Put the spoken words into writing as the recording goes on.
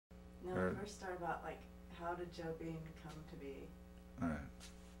first start about, like, how did Joe Bean come to be? All right.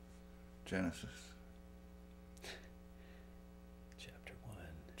 Genesis. Chapter 1.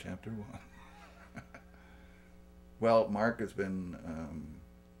 Chapter 1. Well, Mark has been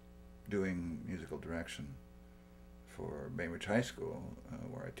doing musical direction for Bainbridge High School,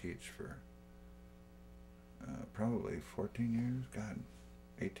 where I teach for probably 14 years, God,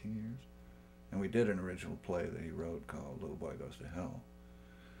 18 years. And we did an original play that he wrote called Little Boy Goes to Hell.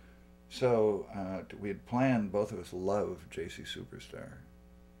 So we had planned, both of us love J.C. Superstar.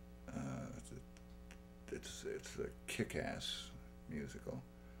 It's a kick-ass musical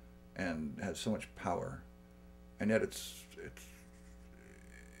and has so much power. And yet it's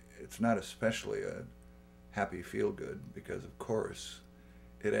not especially a happy feel-good because, of course,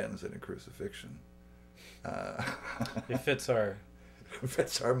 it ends in a crucifixion. It fits our... It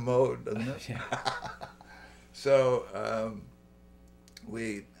fits our mode, doesn't it? Yeah. So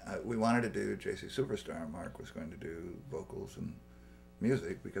we wanted to do J.C. Superstar. Mark was going to do vocals and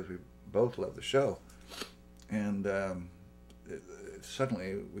music because we both love the show. And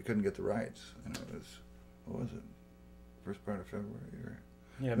suddenly we couldn't get the rights. And it was, what was it? First part of February? Or?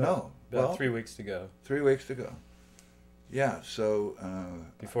 Yeah, about about 3 weeks to go. 3 weeks to go. Yeah, so...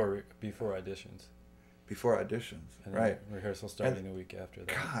 Before auditions. Before auditions, and right. Rehearsal starting a week after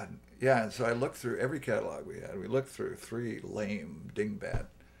that. God, yeah, and so I looked through every catalog we had. We looked through 3 lame dingbat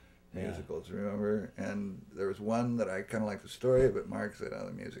musicals, remember? And there was one that I kind of liked the story, but Mark said, oh,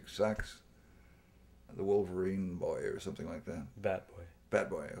 the music sucks. The Wolverine Boy or something like that. Bat Boy. Bat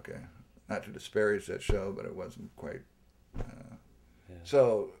Boy, okay. Not to disparage that show, but it wasn't quite... Yeah.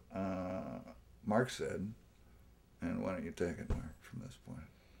 So Mark said, and why don't you take it, Mark, from this point?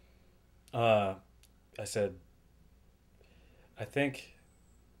 I said, I think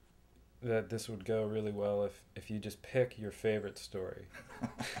that this would go really well if you just pick your favorite story.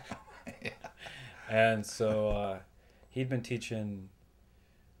 Yeah. And so he'd been teaching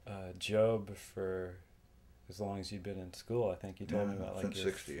Job for as long as you'd been in school. I think you told me about, like, since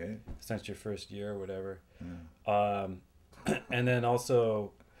 '68. Since your first year or whatever. Yeah. And then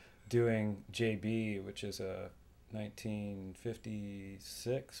also doing JB, which is a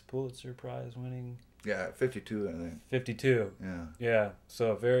 1956 Pulitzer Prize winning. Yeah, 52, I think. 52. Yeah. Yeah.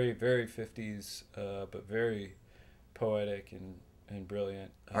 So very, very 50s, but very poetic and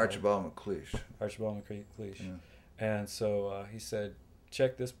brilliant. Archibald MacLeish. Archibald MacLeish. Yeah. And so he said,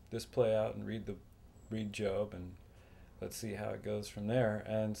 check this play out and read Job, and let's see how it goes from there.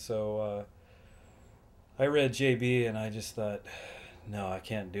 And so I read JB, and I just thought, no, I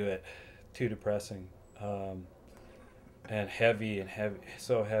can't do it. Too depressing. And heavy,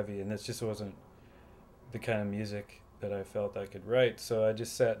 so heavy, and this just wasn't the kind of music that I felt I could write. So I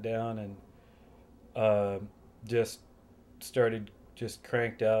just sat down and just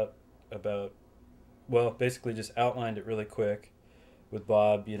cranked out about, well, basically just outlined it really quick with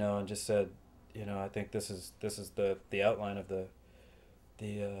Bob, and just said, I think this is the outline of the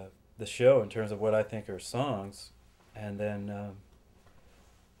show in terms of what I think are songs, and then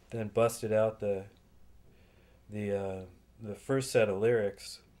busted out the first set of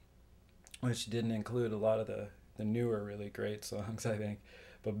lyrics, which didn't include a lot of the newer really great songs, I think,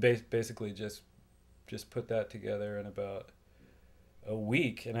 but basically just put that together in about a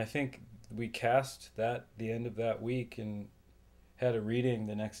week. And I think we cast that the end of that week and had a reading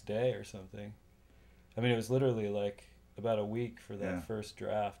the next day or something. I mean, it was literally like about a week for that first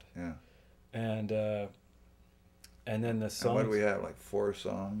draft. Yeah. And then the songs. And what do we have, like 4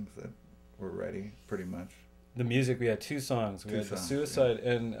 songs that were ready, pretty much? The music, we had 2 songs. We had the Suicide,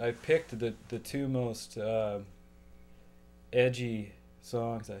 and I picked the 2 most edgy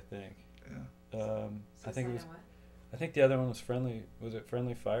songs, I think. Yeah. I think it was. I think the other one was Friendly. Was it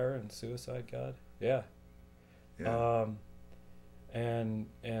Friendly Fire and Suicide God? Yeah. Yeah.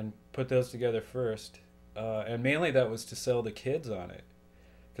 And put those together first, and mainly that was to sell the kids on it,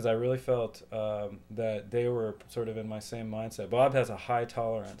 because I really felt that they were sort of in my same mindset. Bob has a high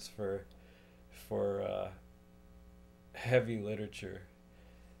tolerance for heavy literature,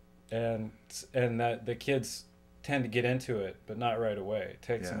 and that the kids tend to get into it, but not right away. It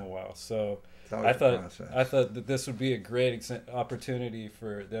takes them a while. So I thought that this would be a great opportunity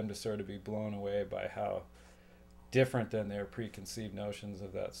for them to sort of be blown away by how different than their preconceived notions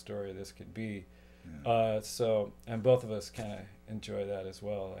of that story this could be. Yeah. So, and both of us kind of enjoy that as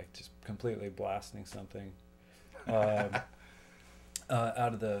well, like just completely blasting something out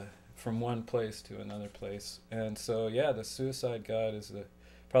of from one place to another place. And so, yeah, the Suicide God is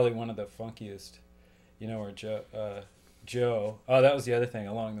probably one of the funkiest, where Joe, that was the other thing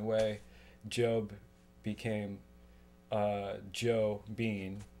along the way. Job became Joe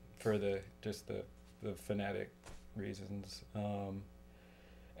Bean for the fanatic reasons.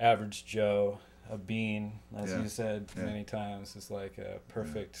 Average Joe, a bean, as you said many times, is like a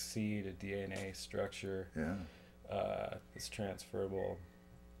perfect seed, a DNA structure. It's transferable.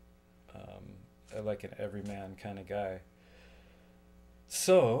 Like an everyman kind of guy.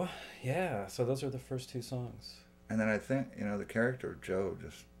 So those are the first two songs. And then I think, the character of Joe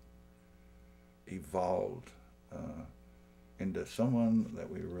just evolved into someone that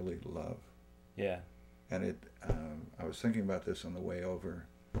we really love. Yeah. And I was thinking about this on the way over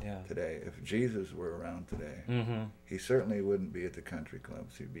today. If Jesus were around today, he certainly wouldn't be at the country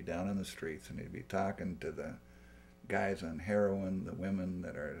clubs. He'd be down in the streets, and he'd be talking to the guys on heroin, the women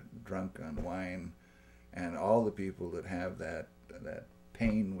that are drunk on wine, and all the people that have that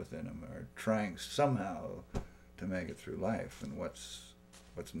pain within them are trying somehow to make it through life. And what's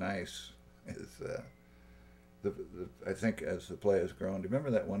nice is I think as the play has grown. Do you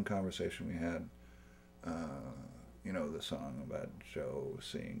remember that one conversation we had? The song about Joe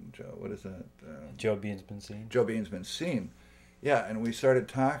seeing Joe. What is that? Joe Bean's been seen. Joe Bean's been seen. Yeah, and we started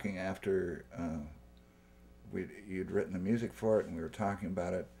talking after you'd written the music for it, and we were talking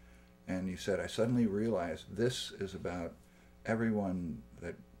about it. And you said, I suddenly realized this is about everyone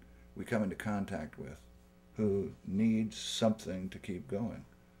that we come into contact with who needs something to keep going.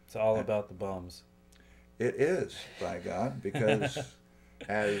 It's all about the bums. It is, by God, because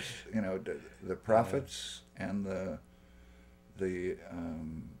as the prophets and the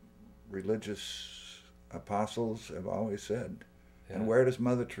religious apostles have always said. And where does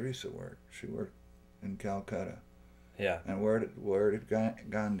Mother Teresa work? She worked in Calcutta. Yeah. And where did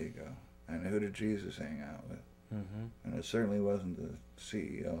Gandhi go? And who did Jesus hang out with? And it certainly wasn't the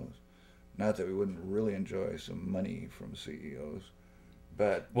CEOs. Not that we wouldn't really enjoy some money from CEOs,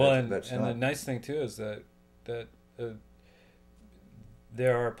 but that's and not. the nice thing too is that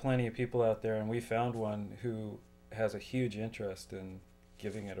there are plenty of people out there, and we found one who has a huge interest in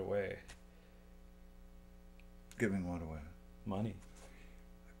giving it away. Giving what away? Money.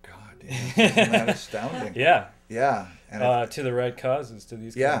 God, isn't that astounding? Yeah. Yeah. And to the right causes, to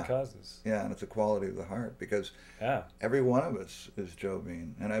these kind of causes. Yeah, and it's a quality of the heart, because Yeah. every one of us is Joe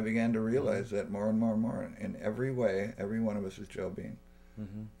Bean. And I began to realize that more and more and more. In every way, every one of us is Joe Bean.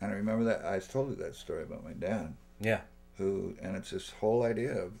 And I remember that I told you that story about my dad. Yeah. And it's this whole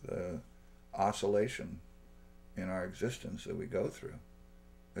idea of the oscillation in our existence that we go through.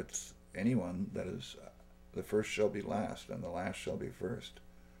 It's anyone that is, the first shall be last, and the last shall be first.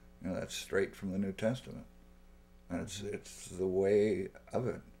 That's straight from the New Testament. And it's the way of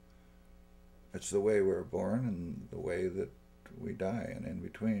it. It's the way we're born and the way that we die. And in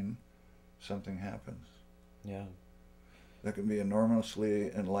between, something happens. Yeah. That can be enormously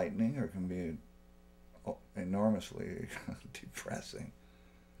enlightening, or it can be enormously depressing.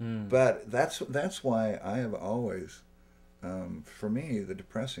 But that's why I have always, for me, the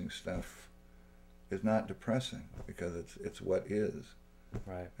depressing stuff is not depressing, because it's what is.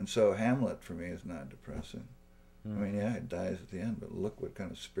 Right. And so Hamlet for me is not depressing. I mean, yeah, it dies at the end, but look what kind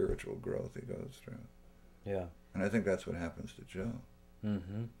of spiritual growth he goes through. Yeah. And I think that's what happens to Joe.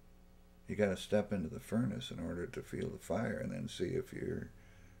 You got to step into the furnace in order to feel the fire, and then see if you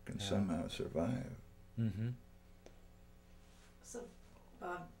can somehow survive. So,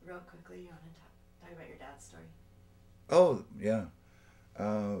 Bob, real quickly, you want to talk about your dad's story? Oh, yeah.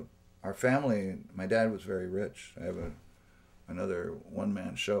 Our family, my dad was very rich. I have another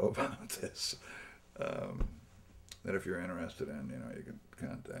one-man show about this that if you're interested in, you can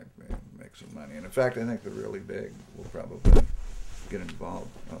contact me and make some money. And in fact, I think the really big will probably get involved.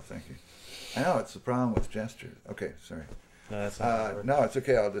 Oh, thank you. I know, it's the problem with gestures. Okay, sorry. No, that's not no, it's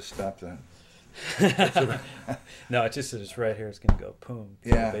okay. I'll just stop that. No, it's just that it's right here. It's going to go boom.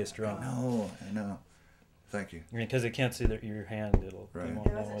 Yeah, the bass drum. I know. Thank you. I mean, because they can't see your hand, you Right. won't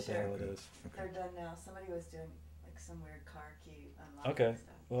I know wasn't what the sure. hell it is. They're done now. Somebody was doing like some weird car key unlocking Okay.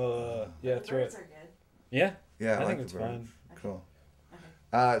 stuff. Well, yeah, The throw birds it. are good. Yeah. Yeah, I like think the it's birds. fine. Cool.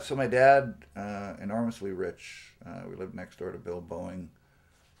 Okay. So my dad, enormously rich. We lived next door to Bill Boeing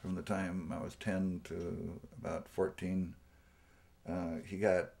from the time I was 10 to about 14. He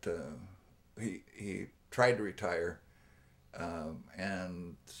tried to retire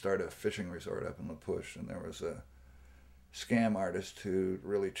and start a fishing resort up in La Push, and there was a scam artist who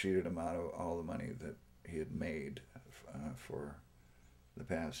really cheated him out of all the money that he had made for the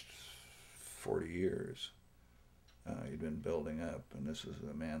past 40 years. He'd been building up, and this was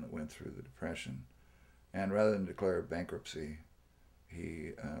a man that went through the Depression. And rather than declare bankruptcy,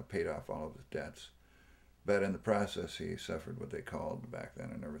 he paid off all of his debts. But in the process, he suffered what they called back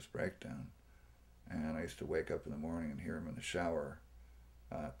then a nervous breakdown. And I used to wake up in the morning and hear him in the shower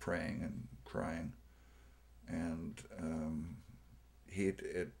praying and crying, and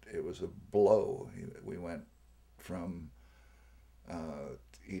it was a blow. We went from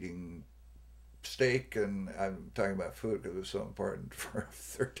eating steak, and I'm talking about food because it was so important for a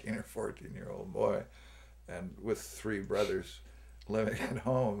 13 or 14-year-old boy, and with 3 brothers living at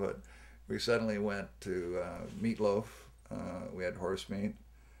home. But we suddenly went to meatloaf. We had horse meat,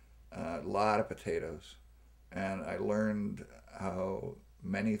 a lot of potatoes, and I learned how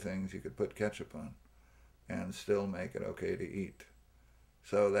many things you could put ketchup on and still make it okay to eat.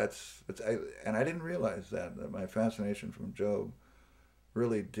 So and I didn't realize that my fascination from Job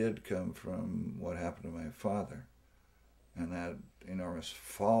really did come from what happened to my father and that enormous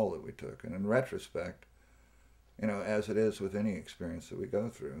fall that we took. And in retrospect, as it is with any experience that we go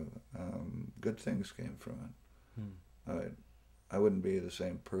through, good things came from it. I wouldn't be the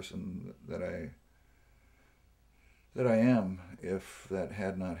same person that I am if that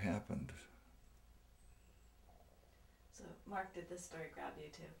had not happened. So, Mark, did this story grab you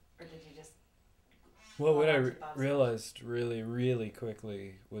too? Or did you just... Well, what I realized really, really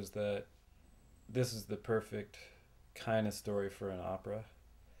quickly was that this is the perfect kind of story for an opera.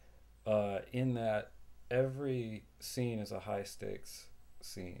 In that every scene is a high stakes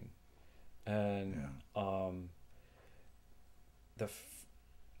scene. And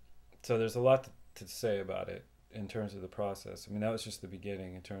so there's a lot to say about it in terms of the process. I mean, that was just the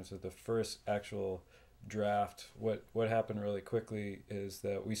beginning in terms of the first actual draft. What happened really quickly is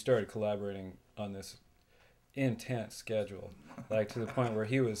that we started collaborating on this intense schedule, like to the point where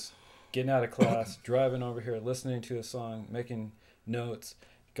he was getting out of class, driving over here, listening to a song, making notes,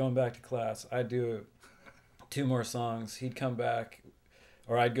 going back to class. I'd do 2 more songs. He'd come back,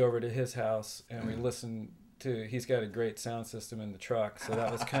 or I'd go over to his house and we listen to. He's got a great sound system in the truck, so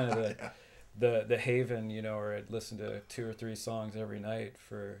that was kind of the haven, where I'd listen to 2 or 3 songs every night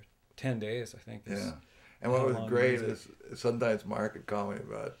for 10 days, I think. Yeah. And what was great is sometimes Mark would call me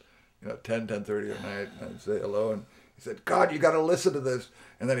about 10:30 at night, and I'd say hello, and he said, "God, you got to listen to this."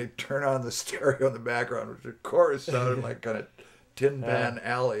 And then he'd turn on the stereo in the background, which of course sounded like kind of Tin Pan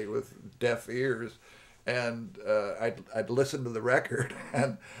Alley with deaf ears. And I'd listen to the record,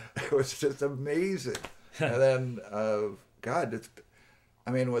 and it was just amazing. And then,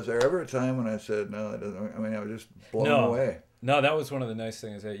 was there ever a time when I said, no, that doesn't, I was just blown away. No, that was one of the nice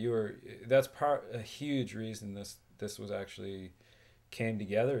things that that's a huge reason this was actually came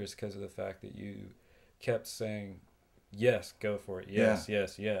together, is because of the fact that you kept saying, yes, go for it. Yes,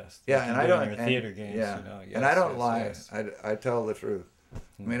 yes, yes. Yeah, like and I don't, your theater games, yes, and I don't yes, lie. Yes. I tell the truth.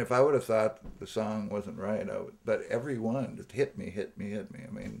 I mean, if I would have thought the song wasn't right, but every one just hit me. I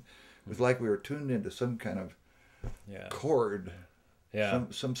mean, it was like we were tuned into some kind of chord. Yeah.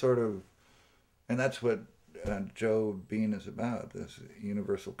 Some sort of, and that's what Joe Bean is about, this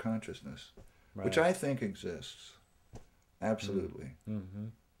universal consciousness, which I think exists. Absolutely. Mm-hmm.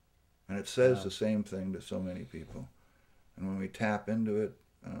 And it says the same thing to so many people. And when we tap into it,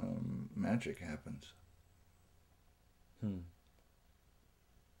 magic happens.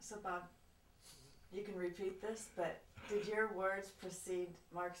 So, Bob, you can repeat this, but did your words precede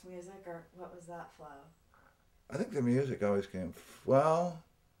Mark's music, or what was that flow? I think the music always came, wasn't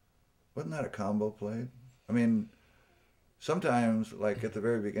that a combo played? I mean, sometimes, like at the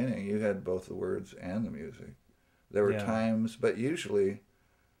very beginning, you had both the words and the music. There were times, but usually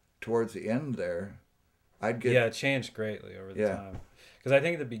towards the end there, I'd get... Yeah, it changed greatly over the time. Because I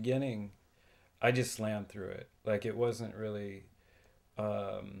think at the beginning, I just slammed through it. Like, it wasn't really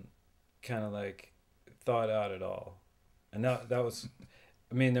kind of like thought out at all. And that was...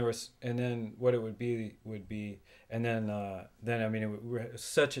 I mean, there was... And then what it would be... And then I mean, it was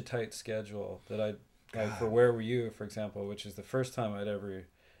such a tight schedule that like for Where Were You, for example, which is the first time I'd ever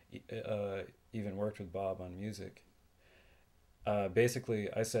even worked with Bob on music.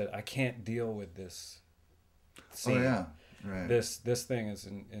 Basically, I said, I can't deal with this scene. Oh, yeah. Right. This thing is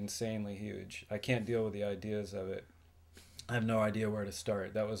insanely huge. I can't deal with the ideas of it. I have no idea where to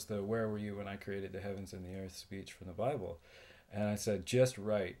start. That was the Where Were You When I Created the Heavens and the Earth speech from the Bible. And I said, just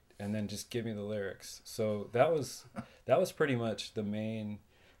write, and then just give me the lyrics. So that was pretty much the main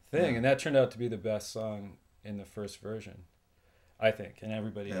thing. And that turned out to be the best song in the first version, I think. And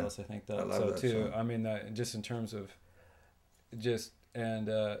everybody else, I think, thought so too. Song. I mean, just in terms of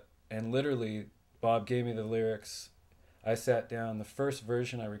and literally, Bob gave me the lyrics. I sat down. The first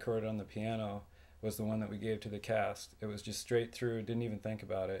version I recorded on the piano was the one that we gave to the cast. It was just straight through, didn't even think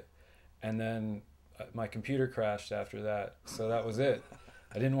about it. And then my computer crashed after that, so that was it.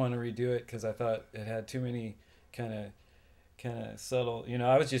 I didn't want to redo it because I thought it had too many kind kind of subtle. You know,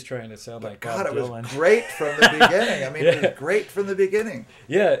 I was just trying to sound like God, Bob it Dylan. was great from the beginning. I mean, Yeah. it was great from the beginning.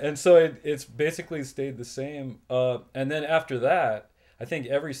 Yeah, and so it's basically stayed the same. And then after that, I think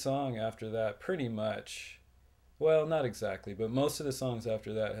every song after that pretty much, well, not exactly, but most of the songs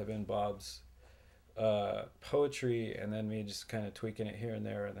after that have been Bob's poetry, and then me just kind of tweaking it here and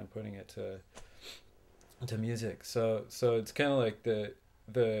there, and then putting it to music. So it's kind of like the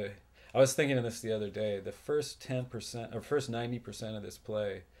I was thinking of this the other day. The first 10% or first 90% of this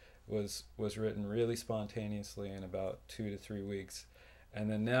play was written really spontaneously in about 2 to 3 weeks,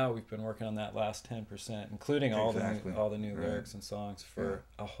 and then now we've been working on that last 10%, including all the new Right. lyrics and songs for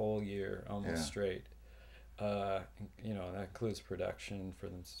a whole year almost straight. You know, that includes production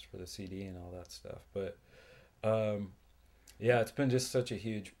for the CD and all that stuff. But yeah, it's been just such a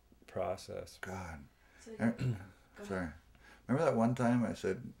huge process. God. So Sorry. Remember that one time I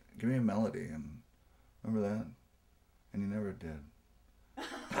said, give me a melody, and remember that? And you never did.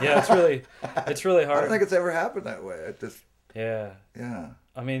 Yeah, it's really I hard. don't think it's ever happened that way. It just, Yeah. yeah.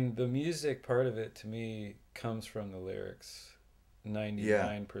 I mean, the music part of it to me comes from the lyrics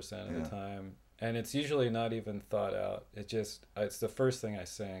 99% of the time. And it's usually not even thought out. It's the first thing I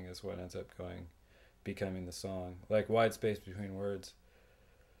sing is what ends up becoming the song. Like Wide Space Between Words.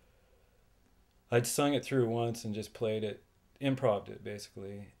 I'd sung it through once and just played it, improv'd it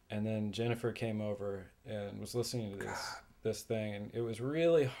basically. And then Jennifer came over and was listening to this thing, and it was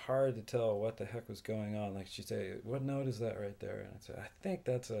really hard to tell what the heck was going on. Like she'd say, what note is that right there? And I'd say, I think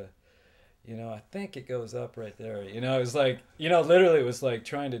that's I think it goes up right there. You know, it was like, literally it was like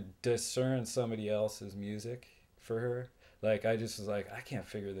trying to discern somebody else's music for her. Like I just was like, I can't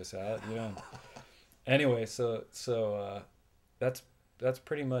figure this out, Anyway, so that's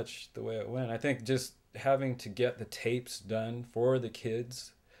pretty much the way it went. I think just having to get the tapes done for the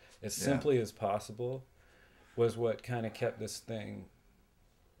kids as simply as possible was what kind of kept this thing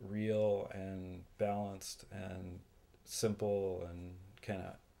real and balanced and simple, and kind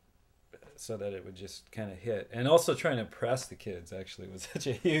of so that it would just kind of hit. And also trying to impress the kids actually was such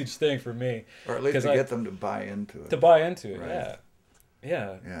a huge thing for me. Or at least to get them to buy into it. To buy into it, Right.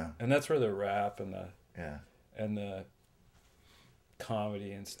 Yeah. And that's where the rap and the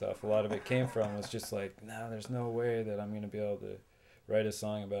comedy and stuff, a lot of it came from. Was just like, no, there's no way that I'm going to be able to write a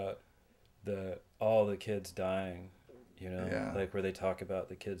song about all the kids dying, like where they talk about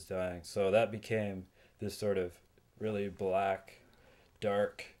the kids dying. So that became this sort of really black,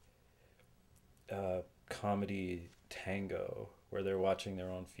 dark comedy tango where they're watching their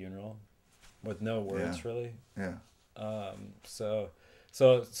own funeral with no words really. Yeah. So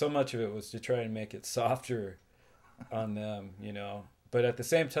much of it was to try and make it softer on them, But at the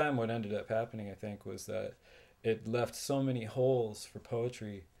same time, what ended up happening, I think, was that it left so many holes for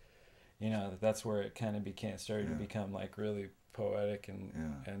poetry, that's where it kind of started to become like really poetic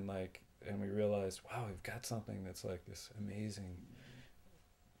and we realized, wow, we've got something that's like this amazing,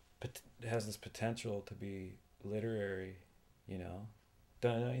 but it has this potential to be literary,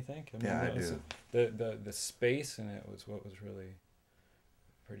 Don't you think? I mean, I do. The space in it was what was really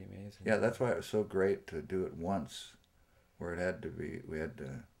pretty amazing. Yeah, that's why it was so great to do it once, where we had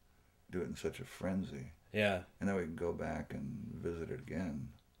to do it in such a frenzy. Yeah. And then we can go back and visit it again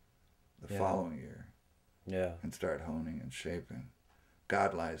the following year. Yeah. And start honing and shaping.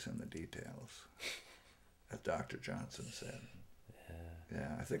 God lies in the details, as Dr. Johnson said.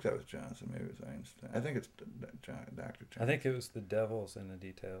 Yeah, I think that was Johnson. Maybe it was Einstein. I think it's Dr. Johnson. I think it was the devil's in the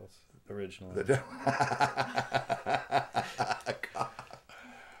details originally. The devil.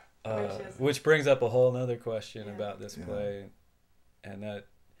 Which brings up a whole other question about this play, and that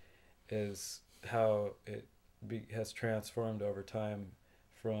is how it has transformed over time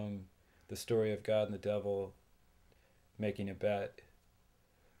from the story of God and the devil making a bet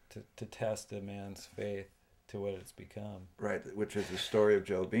to test a man's faith to what it's become. Right, which is the story of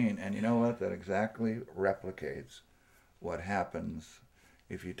Joe Bean. And you know what? That exactly replicates what happens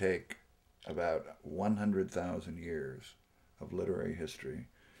if you take about 100,000 years of literary history.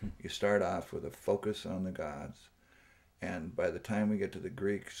 You start off with a focus on the gods, and by the time we get to the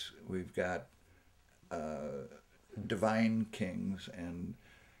Greeks, we've got divine kings and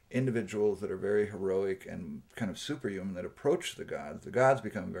individuals that are very heroic and kind of superhuman that approach the gods. The gods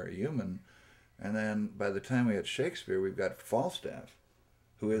become very human, and then by the time we had Shakespeare, we've got Falstaff,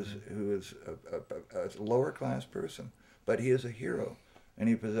 who is a lower class person, but he is a hero, and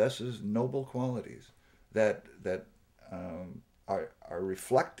he possesses noble qualities that are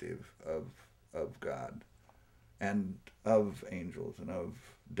reflective of God and of angels and of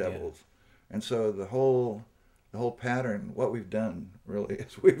devils. And so the whole pattern, what we've done really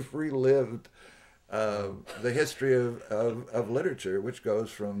is we've relived the history of literature, which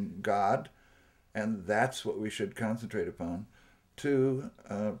goes from God, and that's what we should concentrate upon, to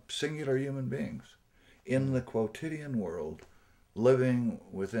singular human beings in the quotidian world, living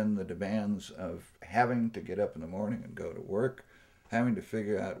within the demands of having to get up in the morning and go to work, having to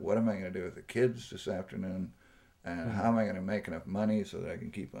figure out what am I going to do with the kids this afternoon, and how am I going to make enough money so that I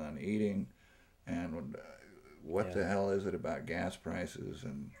can keep on eating, and what the hell is it about gas prices,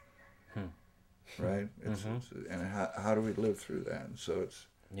 and right? It's and how do we live through that? And so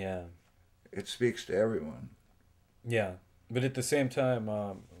it speaks to everyone. Yeah, but at the same time,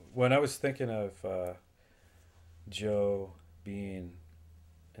 when I was thinking of Joe being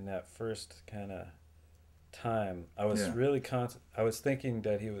in that first kind of time, I was really I was thinking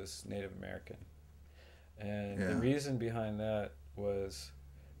that he was Native American, and the reason behind that was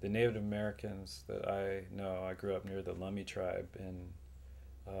the Native Americans that I know. I grew up near the Lummi tribe in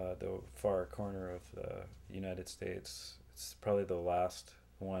the far corner of the United States. It's probably the last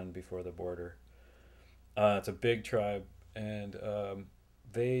one before the border. It's a big tribe, and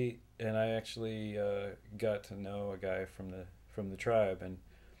I actually got to know a guy from the tribe,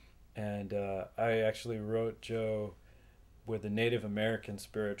 and I actually wrote Joe with the Native American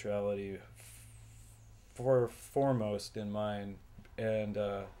spirituality foremost in mind, and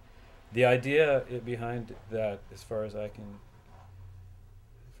the idea behind that, as far as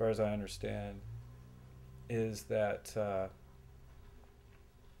I understand, is that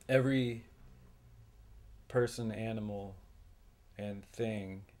every person, animal, and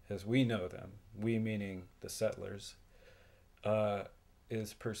thing, as we know them, we meaning the settlers,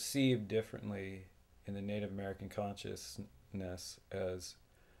 is perceived differently in the Native American consciousness as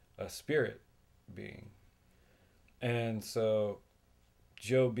a spirit being. And so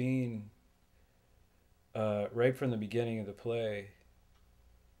Joe Bean, right from the beginning of the play,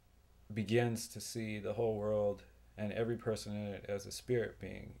 begins to see the whole world and every person in it as a spirit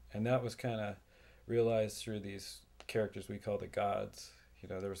being. And that was kind of realized through these characters we call the gods. You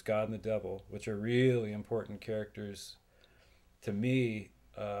know, there was God and the devil, which are really important characters to me,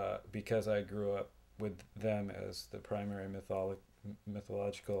 because I grew up with them as the primary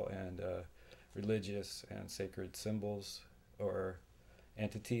mythological and religious and sacred symbols or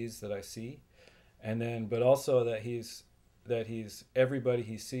entities that I see. And then, but also that he's everybody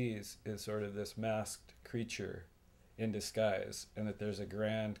he sees is sort of this masked creature in disguise, and that there's a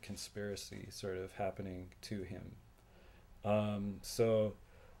grand conspiracy sort of happening to him. So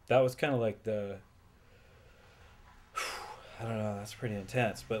that was kind of like I don't know, that's pretty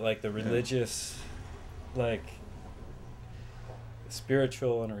intense, but like the religious, like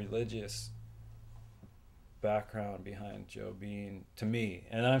spiritual and religious background behind Joe Bean to me.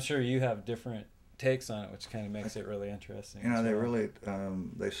 And I'm sure you have different takes on it, which kind of makes it really interesting. You know, they really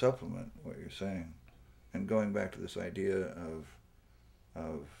they supplement what you're saying, and going back to this idea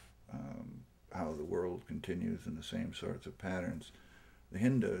of how the world continues in the same sorts of patterns. The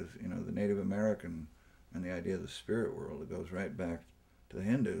Hindus, you know, the Native American, and the idea of the spirit world, it goes right back to the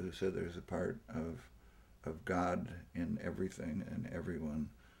Hindus, who said there's a part of God in everything and everyone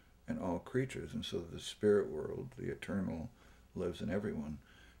and all creatures, and so the spirit world, the eternal, lives in everyone.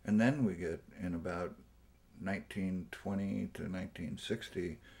 And then we get, in about 1920 to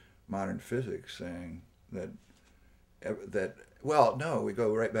 1960, modern physics saying that well, no, we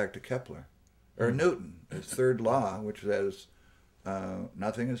go right back to Kepler, or Newton, his third law, which says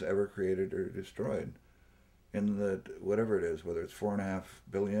nothing is ever created or destroyed. In the, whatever it is, whether it's 4.5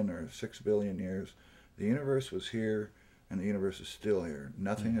 billion or 6 billion years, the universe was here, and the universe is still here.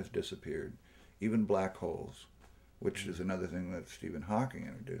 Nothing has disappeared, even black holes, which is another thing that Stephen Hawking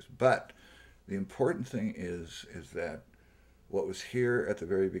introduced. But the important thing is that what was here at the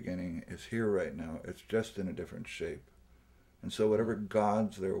very beginning is here right now. It's just in a different shape. And so whatever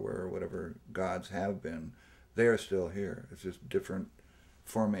gods there were, whatever gods have been, they are still here. It's just different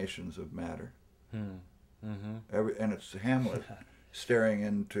formations of matter. And it's Hamlet staring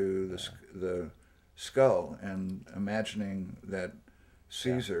into the skull and imagining that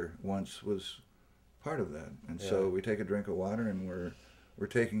Caesar once was part of that. And so we take a drink of water, and we're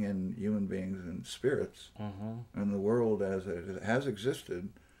taking in human beings and spirits, and the world as it has existed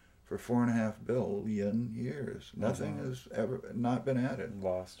for 4.5 billion years. Nothing has ever not been added.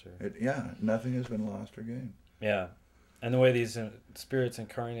 Lost or nothing has been lost or gained. Yeah. And the way these spirits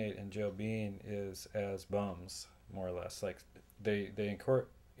incarnate in Joe Bean is as bums, more or less. Like they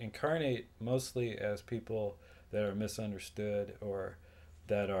incarnate mostly as people that are misunderstood or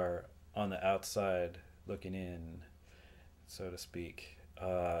that are on the outside looking in, so to speak.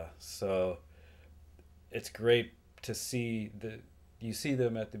 So it's great to see you see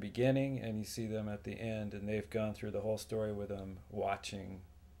them at the beginning and you see them at the end, and they've gone through the whole story with him, watching,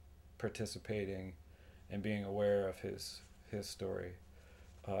 participating, and being aware of his story.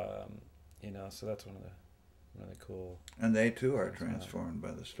 So that's one of the really cool. And they too are transformed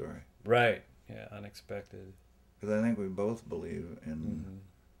by the story. Right. Yeah. Unexpected. Because I think we both believe in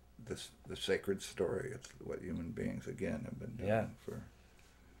the sacred story. It's what human beings again have been doing for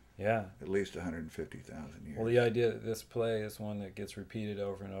at least 150,000 years. Well, the idea that this play is one that gets repeated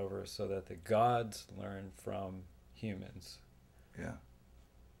over and over, so that the gods learn from humans. Yeah.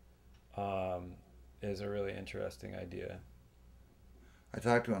 Is a really interesting idea. I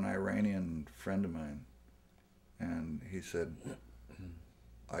talked to an Iranian friend of mine, and he said,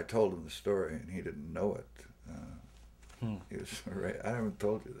 I told him the story, and he didn't know it. He was right. I haven't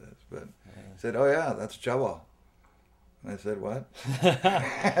told you this, but he said, "Oh yeah, that's Jawal." And I said, "What?"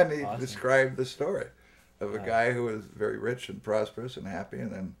 And he described the story of a guy who was very rich and prosperous and happy,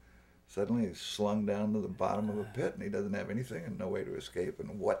 and then suddenly he's slung down to the bottom of a pit, and he doesn't have anything and no way to escape.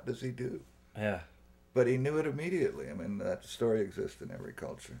 And what does he do? Yeah. But he knew it immediately. I mean, that story exists in every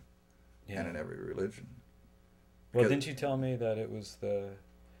culture and in every religion. Well, didn't you tell me that it was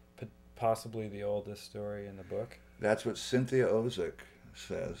possibly the oldest story in the book? That's what Cynthia Ozick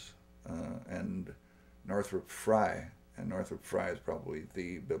says, and Northrop Frye. And Northrop Frye is probably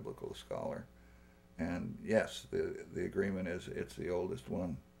the biblical scholar. And yes, the agreement is it's the oldest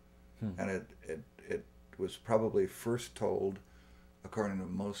one. And it was probably first told, according to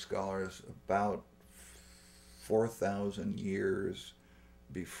most scholars, about 4,000 years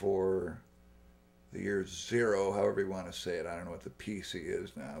before the year zero, however you want to say it. I don't know what the PC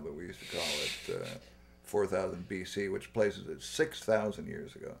is now, but we used to call it 4,000 BC, which places it 6,000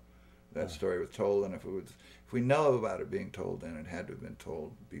 years ago. That story was told, and if we know about it being told then, it had to have been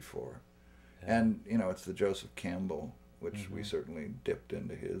told before. Yeah. And, it's the Joseph Campbell, which we certainly dipped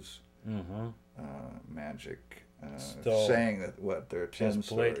into his magic, saying that, there are 10 just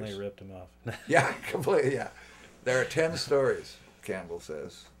stories. Blatantly ripped him off. Yeah, completely, yeah. There are 10 stories, Campbell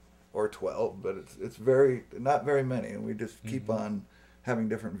says, or 12, but it's not very many, and we just keep on having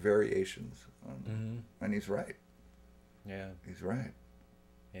different variations. And he's right. Yeah. He's right.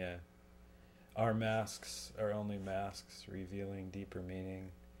 Yeah. Our masks are only masks revealing deeper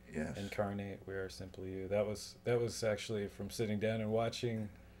meaning. Yes. Incarnate, we are simply you. That was actually from sitting down and watching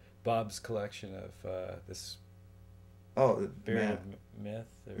Bob's collection of this. Oh, the Buried Myth.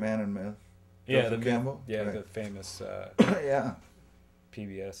 Man and Myth. Yeah, Joseph Campbell. Yeah, right. the famous yeah.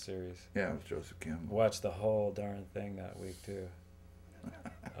 PBS series. Yeah, it was Joseph Campbell. Watched the whole darn thing that week too.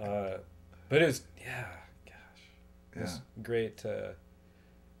 But it was it was great to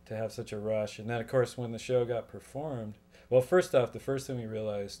have such a rush. And then of course when the show got performed, well, first off, the first thing we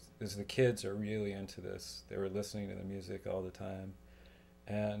realized is the kids are really into this. They were listening to the music all the time,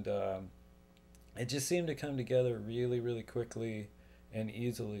 and it just seemed to come together really, really quickly and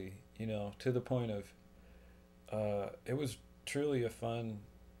easily. To the point of it was truly a fun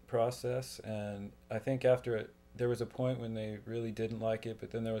process. And I think after it, there was a point when they really didn't like it, but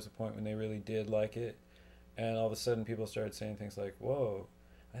then there was a point when they really did like it, and all of a sudden people started saying things like, "Whoa,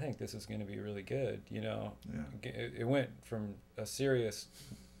 I think this is going to be really good." Yeah. It went from a serious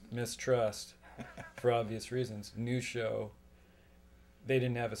mistrust for obvious reasons. New show. They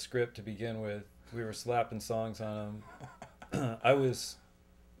didn't have a script to begin with. We were slapping songs on them. I was,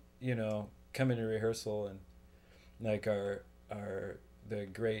 coming to rehearsal, and like the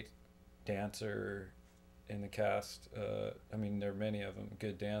great dancer in the cast. I mean, there are many of them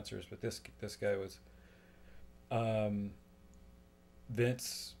good dancers, but this guy was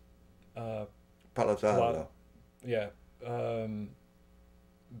Vince Palazzolo.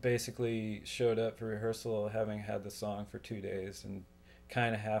 Basically showed up for rehearsal having had the song for 2 days, and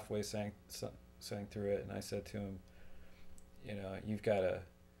kind of halfway sang through it, and I said to him, you've got to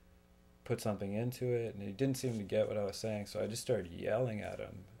put something into it. And he didn't seem to get what I was saying, so I just started yelling at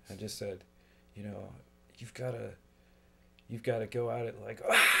him. I just said, you've got to go at it like,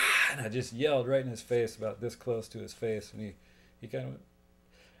 ah! And I just yelled right in his face, about this close to his face, and he kind of went,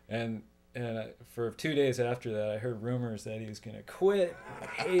 and for 2 days after that, I heard rumors that he was going to quit,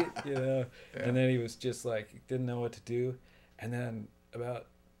 hate, and then he was just like, didn't know what to do. And then about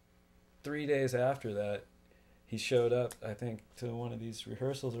 3 days after that, he showed up, I think, to one of these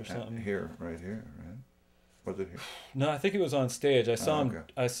rehearsals or something. Right here. Was it here? No, I think it was on stage. I saw him. Okay.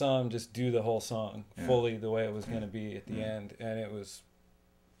 I saw him just do the whole song fully the way it was going to be at the end, and it was.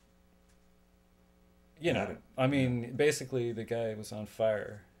 I mean, basically, the guy was on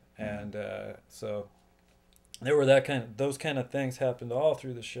fire, and so there were those kind of things happened all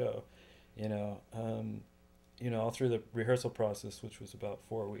through the show, all through the rehearsal process, which was about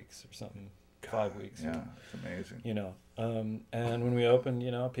 4 weeks or something, 5 weeks. Yeah, it's amazing. And when we opened,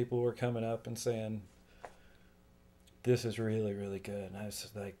 people were coming up and saying, "This is really, really good." And I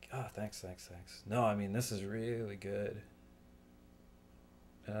was like, "Oh, thanks. No, I mean, this is really good."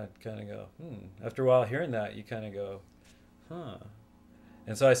 And I'd kind of go, After a while hearing that, you kind of go, huh.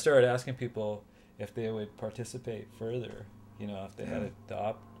 And so I started asking people if they would participate further, if they had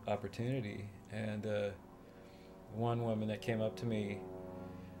the opportunity. And one woman that came up to me,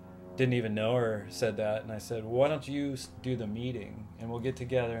 didn't even know her, said that. And I said, well, why don't you do the meeting and we'll get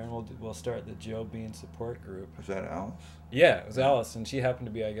together and we'll start the Joe Bean support group. Was that Alice? Yeah, it was Alice. And she happened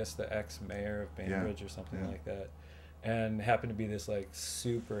to be, I guess, the ex-mayor of Bainbridge or something like that. And happened to be this like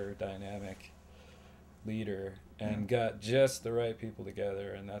super dynamic leader and got just the right people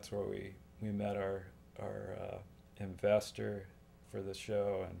together. And that's where we met our investor for the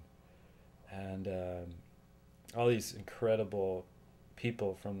show and all these incredible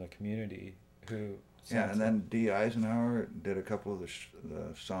people from the community who and then Dee Eisenhower did a couple of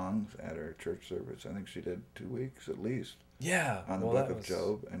the songs at her church service. I think she did 2 weeks at least on the Book of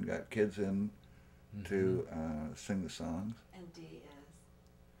Job, and got kids in to sing the songs. And Dee is?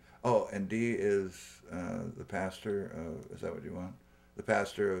 Oh, and Dee is the pastor of, is that what you want? The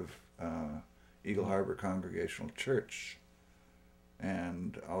pastor of Eagle Harbor Congregational Church,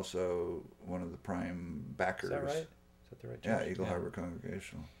 and also one of the prime backers. Is that right? Is that the right church? Yeah, Eagle Harbor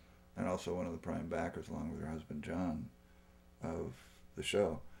Congregational. And also one of the prime backers, along with her husband John, of the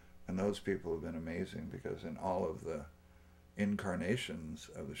show. And those people have been amazing, because in all of the incarnations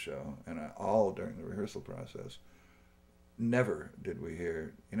of the show, and all during the rehearsal process, never did we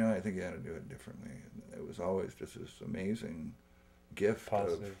hear, I think you had to do it differently. It was always just this amazing gift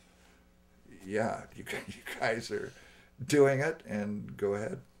Positive. of, you guys are doing it, and go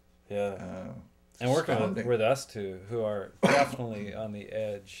ahead. Yeah. And working with us two, who are definitely on the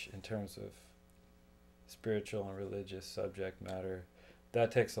edge in terms of spiritual and religious subject matter,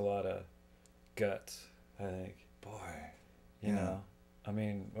 that takes a lot of guts, I think. Boy. You know? I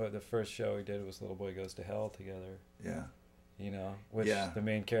mean, the first show we did was Little Boy Goes to Hell together. Yeah. Which the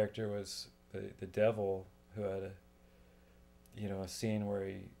main character was the devil, who had a scene where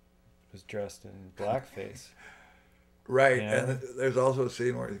he was dressed in blackface. Right, and there's also a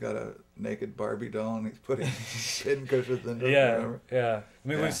scene where he's got a naked Barbie doll and he's putting pin cushions in them. Yeah. I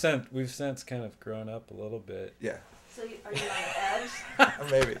mean, we've since kind of grown up a little bit. Yeah. So are you on the edge?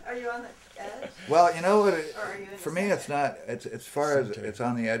 Maybe. Are you on the edge? Well, you know what? For me, center? it's not. It's as far as it's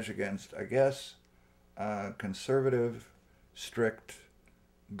on the edge against, I guess, conservative, strict,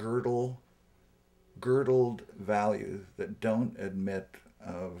 girdled values that don't admit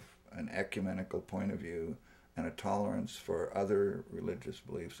of an ecumenical point of view and a tolerance for other religious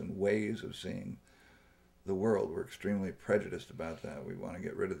beliefs and ways of seeing the world. We're extremely prejudiced about that. We want to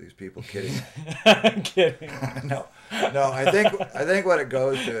get rid of these people. Kidding. Kidding. No. I think what it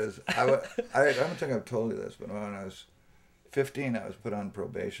goes to is I don't think I've told you this, but when I was 15, I was put on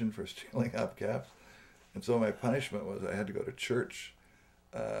probation for stealing hubcaps, and so my punishment was I had to go to church.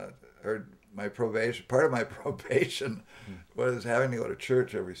 Or my probation. Part of my probation was having to go to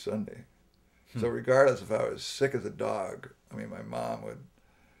church every Sunday. So regardless if I was sick as a dog, I mean, my mom would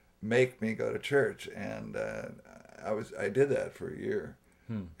make me go to church, and I did that for a year.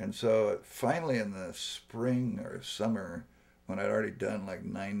 And so finally in the spring or summer, when I'd already done like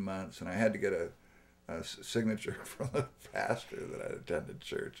 9 months, and I had to get a signature from the pastor that I'd attended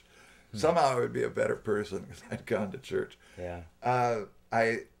church, somehow I would be a better person because I'd gone to church. Yeah.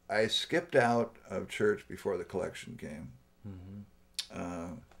 I skipped out of church before the collection came.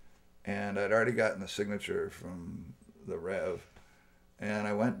 And I'd already gotten the signature from the Rev. And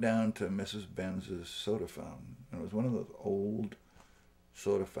I went down to Mrs. Benz's soda fountain. And it was one of those old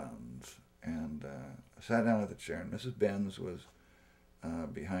soda fountains. And I sat down at the chair, and Mrs. Benz was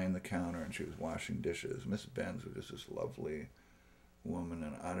behind the counter, and she was washing dishes. Mrs. Benz was just this lovely woman,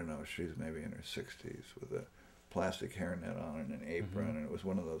 and I don't know, she's maybe in her 60s, with a plastic hairnet on and an apron, and it was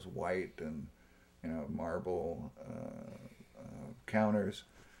one of those white and marble counters.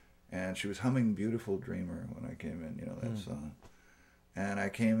 And she was humming "Beautiful Dreamer" when I came in, that song. And I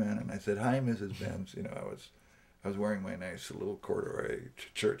came in and I said, "Hi, Mrs. Benz." I was wearing my nice little corduroy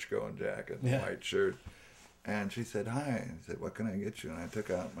church-going jacket and white shirt. And she said, "Hi." I said, "What can I get you?" And I took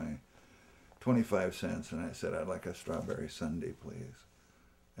out my 25 cents and I said, "I'd like a strawberry sundae, please."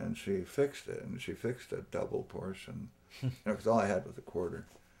 And she fixed it, and she fixed a double portion, because all I had was a quarter.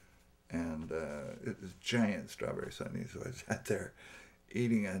 And it was giant strawberry sundae, so I sat there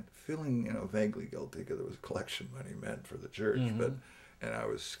eating it, feeling, vaguely guilty because it was collection money meant for the church, and I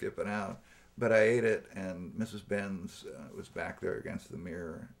was skipping out. but I ate it, and Mrs. Benz was back there against the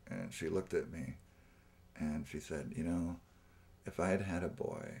mirror, and she looked at me, and she said, "You know, if I had had a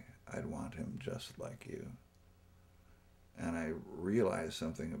boy, I'd want him just like you." And I realized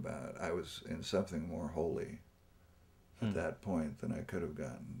something about, I was in something more holy at that point than I could have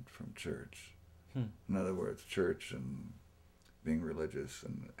gotten from church. In other words, church and being religious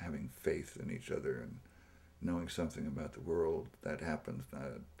and having faith in each other and knowing something about the world that happens.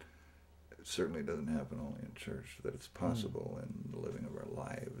 It certainly doesn't happen only in church, that it's possible in the living of our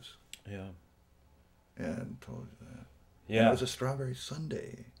lives. Yeah. Yeah, I told you that. Yeah. And it was a strawberry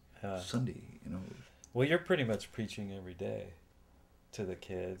Sunday. Sunday, you know. Well, you're pretty much preaching every day to the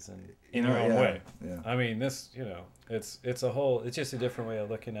kids and in your own way. Yeah. I mean, this, you know, it's just a different way of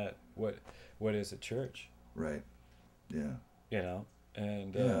looking at what is a church. Right. Yeah. You know,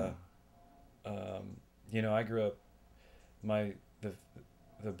 and Yeah. you know, I grew up, the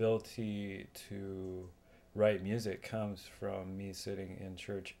ability to write music comes from me sitting in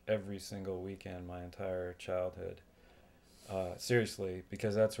church every single weekend my entire childhood. Seriously,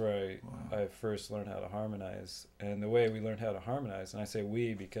 because that's where I first learned how to harmonize. And the way we learned how to harmonize, and I say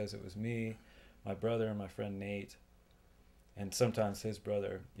we because it was me, my brother, and my friend Nate, and sometimes his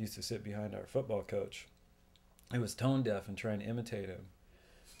brother used to sit behind our football coach. He was tone deaf and trying to imitate him.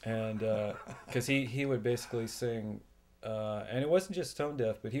 And because he would basically sing, and it wasn't just tone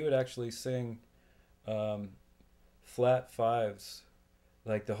deaf, but he would actually sing flat fives,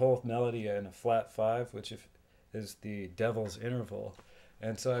 like the whole melody in a flat five, which is the devil's interval.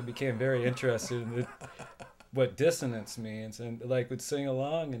 And so I became very interested in what dissonance means, and like would sing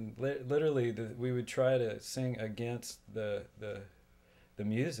along, and literally we would try to sing against the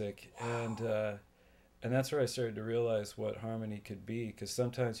music, and that's where I started to realize what harmony could be, because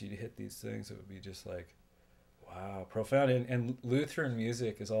sometimes you'd hit these things that would be just like, wow, profound. And Lutheran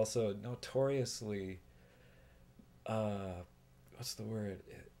music is also notoriously, what's the word?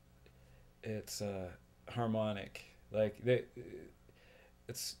 It's harmonic. Like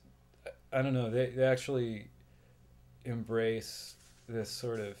I don't know, they actually embrace this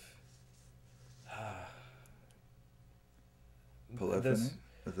sort of Polyphony?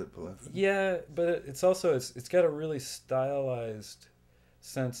 Is it polyphony? Yeah, but it's also it's got a really stylized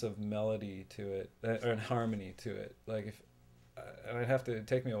sense of melody to it, or harmony to it. Like and I'd have to, it'd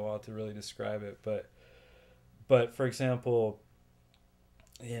take me a while to really describe it, but for example,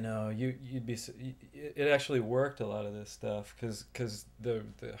 you know, you'd be, it actually worked, a lot of this stuff, because the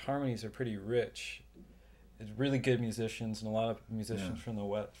harmonies are pretty rich. It's really good musicians, and a lot of musicians from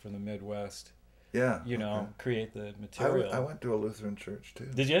the Midwest. Yeah. You know, create the material. I went to a Lutheran church too.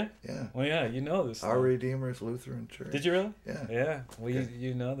 Did you? Yeah. Well, yeah, you know this. Our Redeemer's Lutheran Church. Did you really? Yeah. Yeah. Well,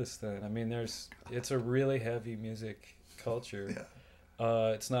 you know this then. I mean, it's a really heavy music culture.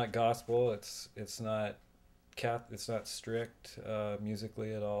 Yeah. It's not gospel. It's not it's not strict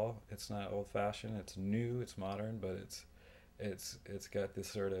musically at all. It's not old fashioned. It's new. It's modern, but it's got this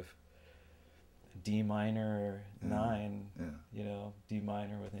sort of D minor 9. Yeah. You know, D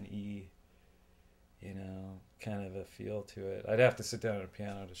minor with an E. You know, kind of a feel to it. I'd have to sit down at a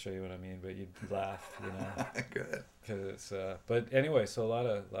piano to show you what I mean, but you'd laugh, you know. Good. Because it's, but anyway, so a lot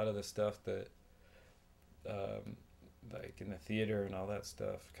of the stuff that, like in the theater and all that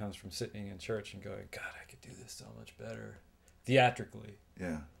stuff, comes from sitting in church and going, God, I could do this so much better, theatrically.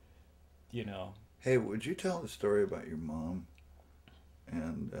 Yeah. You know. Hey, would you tell the story about your mom?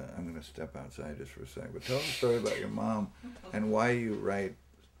 And I'm going to step outside just for a second, but tell the story about your mom and why you write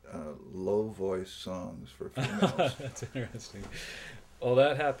low voice songs for females. That's interesting. Well,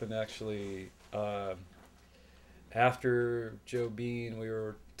 that happened actually after Joe Bean. We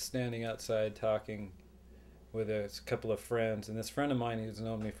were standing outside talking with a couple of friends, and this friend of mine who's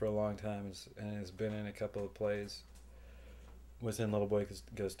known me for a long time and has been in a couple of plays, was in Little Boy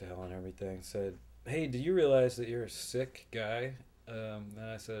Goes to Hell and everything, said, hey, do you realize that you're a sick guy? And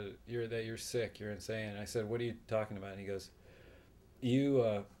I said, you're sick, you're insane. I said, what are you talking about? And he goes,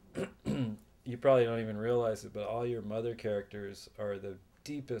 you probably don't even realize it, but all your mother characters are the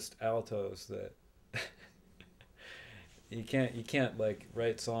deepest altos that you can't like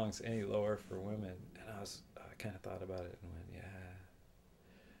write songs any lower for women. And I kind of thought about it and went, yeah,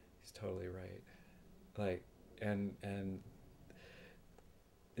 he's totally right. Like, and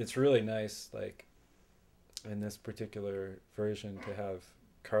it's really nice, like in this particular version, to have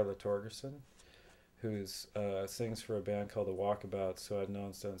Carla Torgerson, who's sings for a band called the Walkabouts, who I've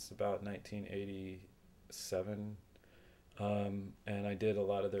known since about 1987, and I did a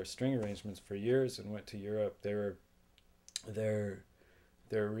lot of their string arrangements for years and went to Europe. They're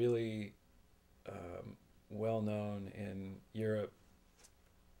really well known in Europe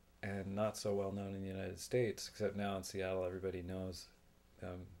and not so well known in the United States, except now in Seattle everybody knows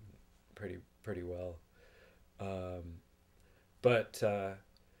them pretty well. But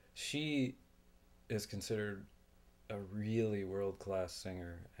she is considered a really world-class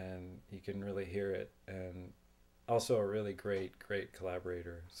singer, and you can really hear it, and also a really great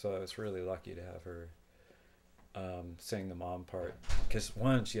collaborator. So I was really lucky to have her sing the mom part, because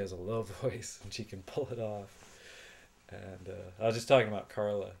one, she has a low voice and she can pull it off. And I was just talking about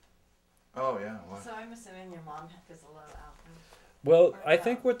Carla. Oh yeah. What? So I'm assuming your mom is a low alto. Well, I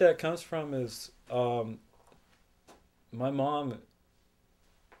think what that comes from is my mom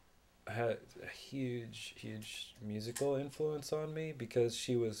had a huge musical influence on me, because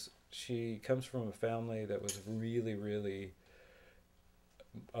she comes from a family that was really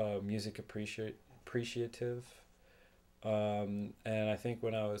music appreciative, and I think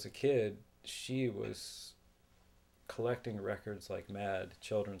when I was a kid she was collecting records like mad,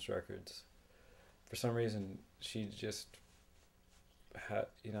 children's records. For some reason she just had,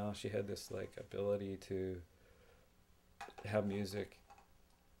 she had this like ability to have music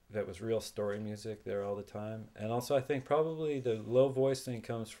that was real story music there all the time. And also I think probably the low voice thing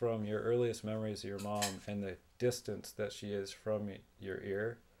comes from your earliest memories of your mom and the distance that she is from your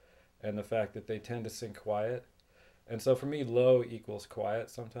ear, and the fact that they tend to sing quiet. And so for me, low equals quiet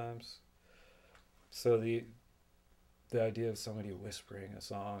sometimes. So the idea of somebody whispering a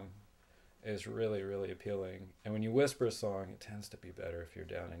song is really appealing. And when you whisper a song, it tends to be better if you're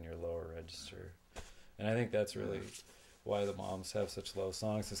down in your lower register. And I think that's really why the moms have such low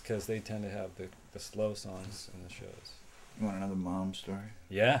songs, is because they tend to have the slow songs in the shows. You want another mom story?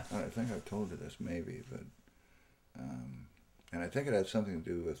 Yeah. I think I've told you this maybe, but and I think it has something to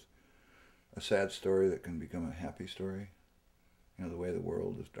do with a sad story that can become a happy story. The way the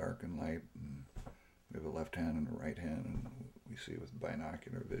world is dark and light, and we have a left hand and a right hand, and we see with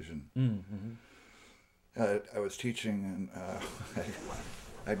binocular vision. Mm-hmm. I was teaching, and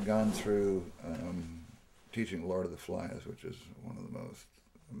I'd gone through teaching Lord of the Flies, which is one of the most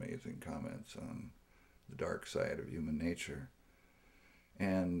amazing comments on the dark side of human nature.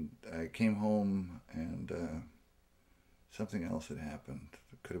 And I came home, and something else had happened.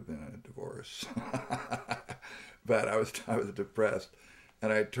 It could have been a divorce. But I was depressed,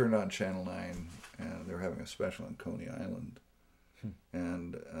 and I turned on Channel 9, and they were having a special on Coney Island.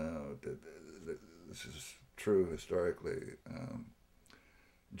 And this is true historically.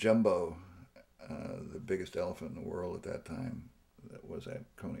 Jumbo, the biggest elephant in the world at that time, that was at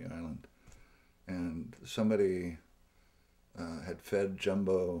Coney Island, and somebody had fed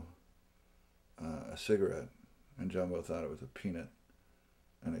Jumbo a cigarette, and Jumbo thought it was a peanut,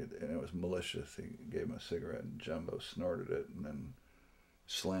 and it was malicious. He gave him a cigarette, and Jumbo snorted it, and then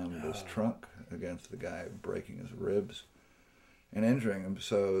slammed his trunk against the guy, breaking his ribs and injuring him.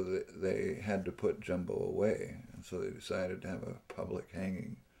 So they had to put Jumbo away, and so they decided to have a public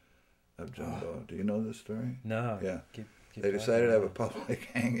hanging of Jumbo. Do you know this story? No. Yeah. Keep They decided to have a public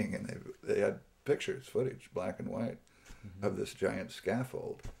hanging, and they had pictures, footage, black and white, of this giant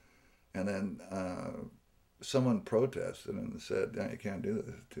scaffold. And then someone protested and said, "No, you can't do this,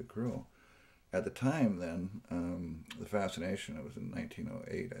 it's too cruel." At the time then, the fascination, it was in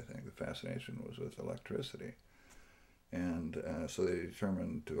 1908, I think, the fascination was with electricity. And so they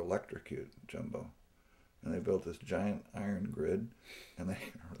determined to electrocute Jumbo. And they built this giant iron grid, and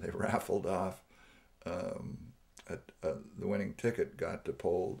they raffled off. The winning ticket got to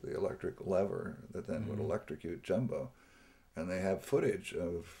pull the electric lever that then would electrocute Jumbo. And they have footage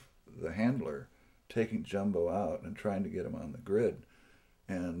of the handler taking Jumbo out and trying to get him on the grid,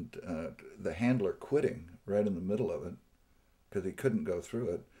 and the handler quitting right in the middle of it because he couldn't go through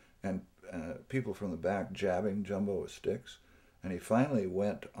it, and people from the back jabbing Jumbo with sticks. And he finally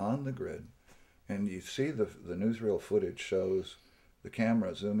went on the grid, and you see the newsreel footage shows the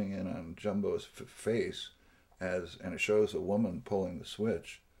camera zooming in on Jumbo's face, and it shows a woman pulling the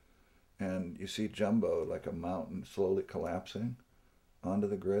switch, and you see Jumbo like a mountain slowly collapsing onto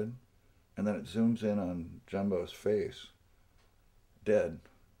the grid, and then it zooms in on Jumbo's face, dead.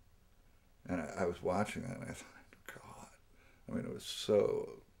 And I was watching that, and I thought, God, I mean, it was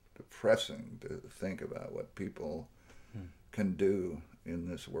so depressing to think about what people can do in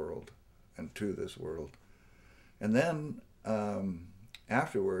this world and to this world. And then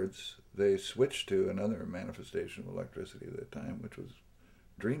afterwards, they switched to another manifestation of electricity at that time, which was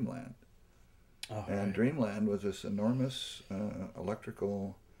Dreamland. Oh, and right. Dreamland was this enormous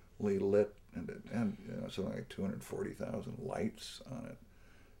electrically lit, and something like 240,000 lights on it.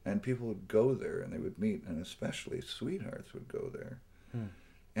 And people would go there, and they would meet, and especially sweethearts would go there.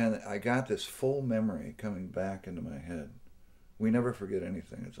 And I got this full memory coming back into my head we never forget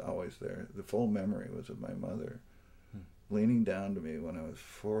anything. It's always there. The full memory was of my mother leaning down to me when I was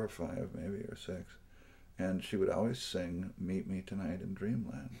 4 or 5, maybe, or 6. And she would always sing "Meet Me Tonight in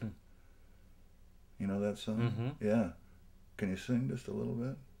Dreamland." You know that song? Mm-hmm. Yeah. Can you sing just a little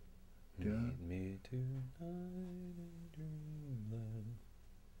bit? Do you know? Meet me tonight in dreamland.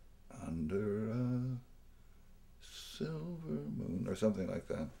 Under a silver moon, or something like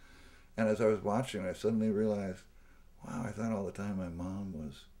that. And as I was watching, I suddenly realized, wow, I thought all the time my mom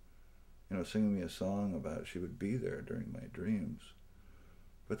was, singing me a song about she would be there during my dreams.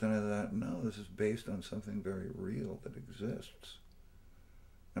 But then I thought, no, this is based on something very real that exists.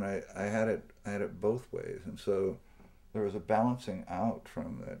 And I had it both ways. And so there was a balancing out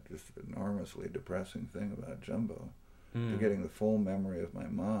from that just enormously depressing thing about Jumbo to getting the full memory of my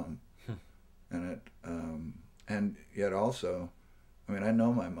mom. And yet also, I mean, I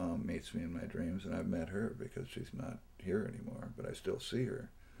know my mom meets me in my dreams, and I've met her because she's not here anymore, but I still see her,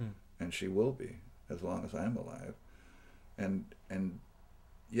 and she will be as long as I'm alive. And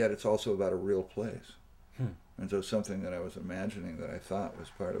yet it's also about a real place. And so something that I was imagining that I thought was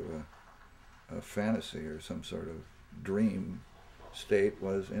part of a fantasy or some sort of dream state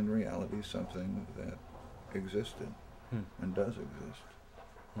was in reality something that existed and does exist,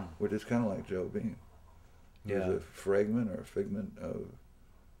 which is kind of like Joe Bean. It was a fragment or a figment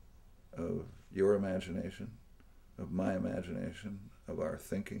of your imagination, of my imagination, of our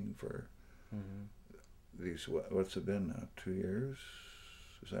thinking for these, what's it been now, 2 years?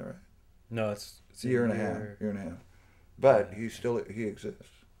 Is that right? No, it's a year and a half. But he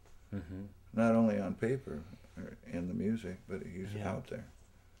exists. Not only on paper or in the music, but he's out there.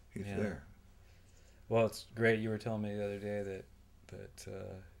 He's there. Well, it's great. You were telling me the other day that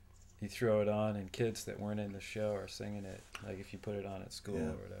you throw it on and kids that weren't in the show are singing it, like if you put it on at school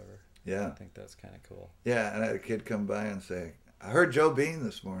or whatever. Yeah. I think that's kind of cool. Yeah, and I had a kid come by and say, I heard Joe Bean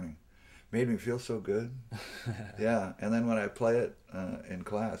this morning. Made me feel so good. Yeah, and then when I play it in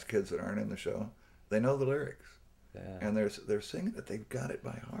class, kids that aren't in the show, they know the lyrics. Yeah. And they're singing it. They've got it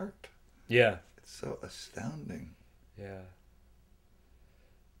by heart. Yeah. It's so astounding. Yeah.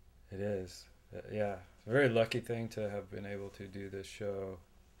 It is. Yeah. It's a very lucky thing to have been able to do this show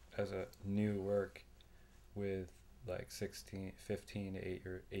as a new work with like 16, 15,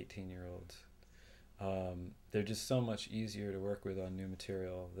 18-year-olds. They're just so much easier to work with on new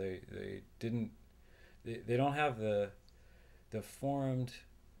material. They don't have the formed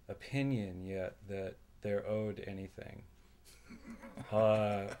opinion yet that they're owed anything.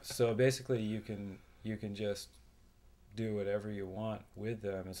 So basically you can just do whatever you want with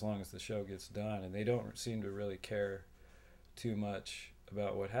them as long as the show gets done, and they don't seem to really care too much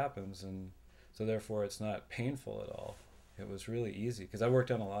about what happens, and so therefore it's not painful at all. It was really easy because I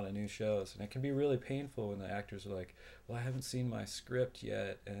worked on a lot of new shows, and it can be really painful when the actors are like, well, I haven't seen my script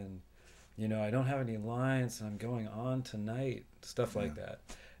yet, and I don't have any lines, and I'm going on tonight, stuff like that.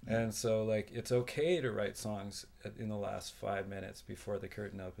 And so like it's okay to write songs in the last 5 minutes before the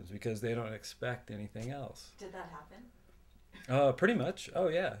curtain opens because they don't expect anything else. Did that happen? Pretty much. Oh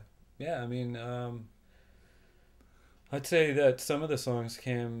yeah. I mean, I'd say that some of the songs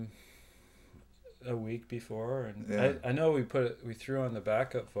came a week before, and I know we threw on the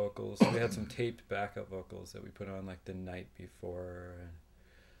backup vocals. We had some taped backup vocals that we put on like the night before,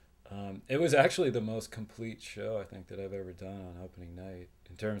 and it was actually the most complete show I think that I've ever done on opening night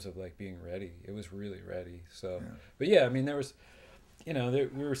in terms of like being ready. It was really ready. So, but yeah, I mean there was, we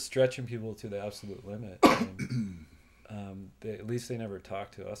were stretching people to the absolute limit. And, at least they never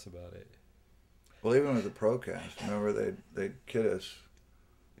talked to us about it. Well, even with the Procast, remember they'd kid us.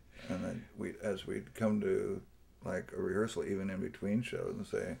 And then as we'd come to like a rehearsal, even in between shows, and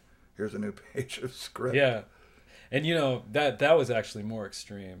say, "Here's a new page of script." Yeah, and that was actually more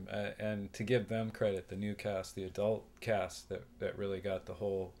extreme. And to give them credit, the new cast, the adult cast that really got the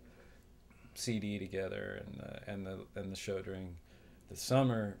whole CD together and the show during the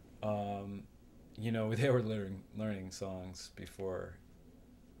summer, they were learning songs before,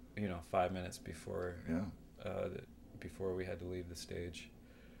 5 minutes before before we had to leave the stage.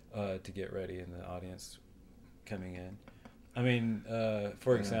 To get ready and the audience coming in. I mean,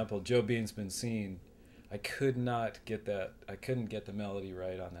 for example, Joe Bean's Been Seen. I couldn't get the melody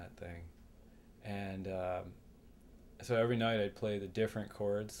right on that thing. And so every night I'd play the different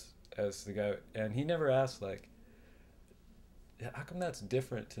chords as the guy, and he never asked like, how come that's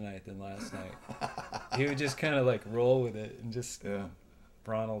different tonight than last night? He would just kind of like roll with it and just,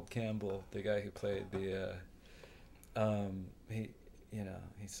 Ronald Campbell, the guy who played the,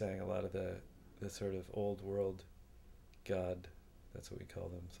 he sang a lot of the sort of old world God, that's what we call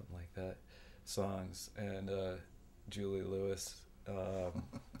them, something like that, songs. And Julie Lewis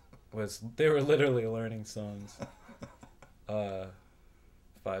they were literally learning songs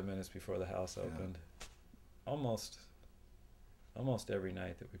 5 minutes before the house opened. Almost every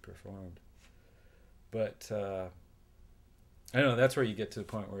night that we performed. But I don't know, that's where you get to the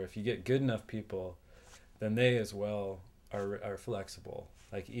point where if you get good enough people, then they as well are flexible.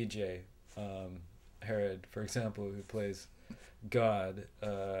 Like EJ Herod, for example, who plays God,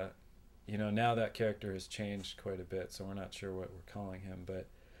 now that character has changed quite a bit, so we're not sure what we're calling him, but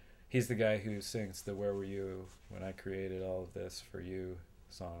he's the guy who sings the "Where Were You When I Created All of This for You"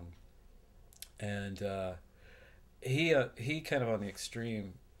 song. And he kind of on the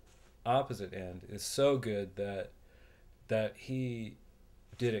extreme opposite end is so good that he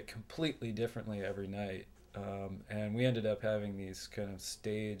did it completely differently every night. And we ended up having these kind of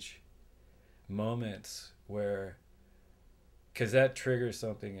stage moments where, because that triggers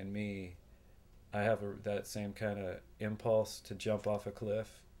something in me, I have that same kind of impulse to jump off a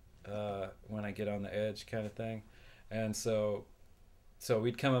cliff when I get on the edge kind of thing. And so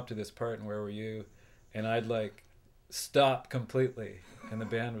we'd come up to this part in "Where Were You?" and I'd like stop completely, and the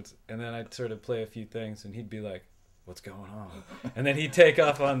band would, and then I'd sort of play a few things and he'd be like, "What's going on?" And then he'd take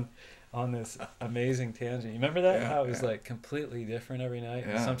off on this amazing tangent. You remember that? How it was like completely different every night.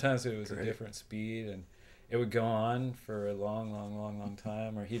 And sometimes it was a different speed, and it would go on for a long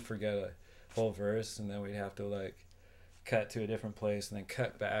time, or he'd forget a whole verse, and then we'd have to like cut to a different place and then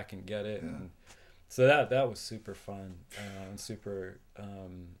cut back and get it. And so that was super fun, and super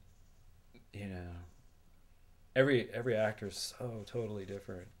every actor is so totally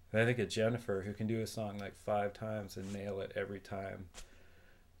different. And I think of Jennifer, who can do a song like 5 times and nail it every time.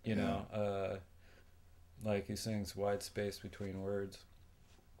 Like he sings "Wide Space Between Words,"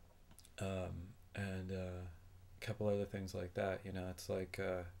 and a couple other things like that. It's like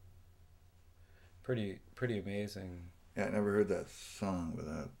pretty amazing. Yeah, I never heard that song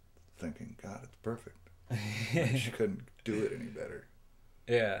without thinking, God, it's perfect. She couldn't do it any better.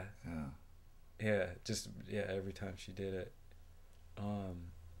 Yeah. Yeah. Every time she did it. I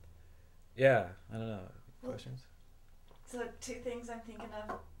don't know. Questions? So 2 things I'm thinking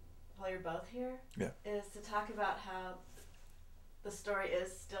of while you're both here is to talk about how the story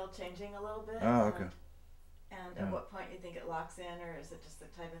is still changing a little bit. Oh, okay. And at what point you think it locks in, or is it just the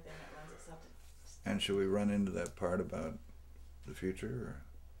type of thing that lends itself to... And should we run into that part about the future, or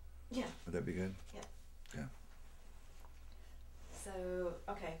Yeah. would that be good? Yeah. Yeah. So,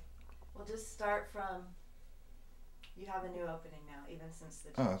 okay, we'll just start from, you have a new opening now, even since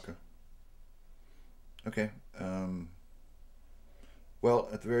the change. Oh, okay. Well,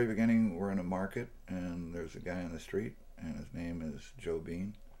 at the very beginning, we're in a market, and there's a guy on the street, and his name is Joe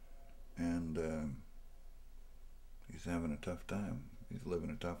Bean, and he's having a tough time. He's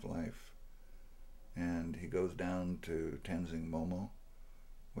living a tough life, and he goes down to Tenzing Momo,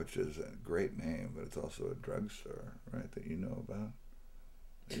 which is a great name, but it's also a drugstore, right, that you know about.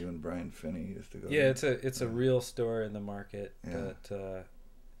 That you and Brian Finney used to go to. Yeah, it's a real store in the market that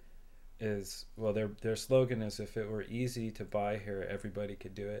is, well, their slogan is, if it were easy to buy here, everybody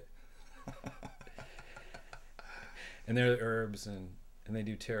could do it. And they're herbs, and they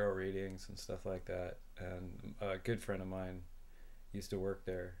do tarot readings and stuff like that. And a good friend of mine used to work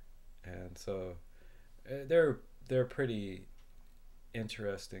there, and so they're a pretty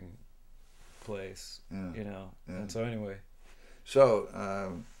interesting place, And so anyway.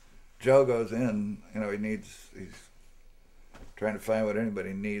 So Joe goes in. He's trying to find what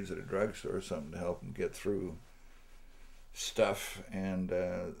anybody needs at a drugstore, or something to help him get through stuff. And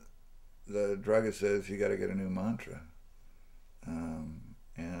the druggist says, "You got to get a new mantra."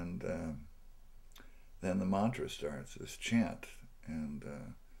 Then the mantra starts, this chant, and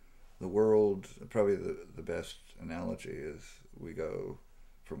the world, probably the best analogy is we go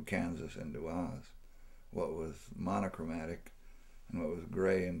from Kansas into Oz. What was monochromatic and what was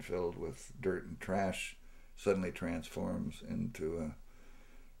gray and filled with dirt and trash suddenly transforms into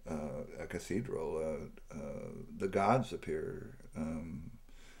a cathedral. The gods appear.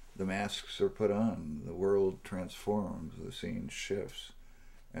 The masks are put on. The world transforms. The scene shifts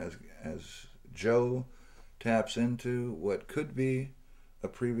as Joe taps into what could be a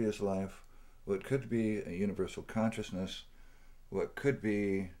previous life, what could be a universal consciousness, what could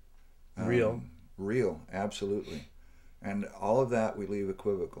be real, absolutely. And all of that we leave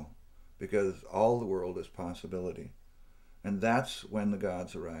equivocal, because all the world is possibility. And that's when the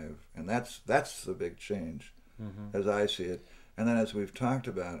gods arrive. And that's the big change, as I see it. And then, as we've talked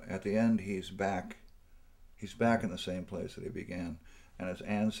about, at the end he's back in the same place that he began. And as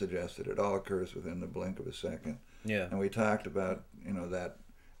Anne suggested, it all occurs within the blink of a second. Yeah. And we talked about, that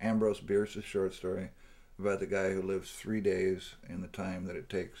Ambrose Bierce's short story, about the guy who lives 3 days in the time that it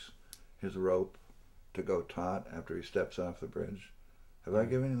takes his rope to go taut after he steps off the bridge. Have I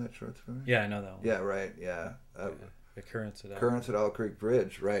given you that short story? Yeah, I know that one. Yeah, right, yeah. The Currents at Currents at Owl Creek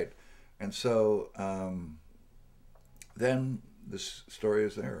Bridge, right. And so then this story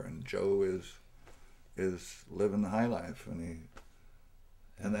is there, and Joe is living the high life, and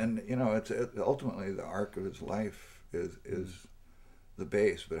then, you know, it's ultimately the arc of his life is the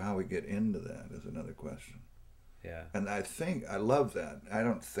base, but how we get into that is another question. Yeah. And I love that. I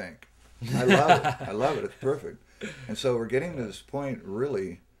don't think. I love it. I love it. It's perfect. And so we're getting to this point,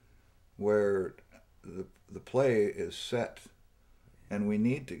 really, where the play is set, and we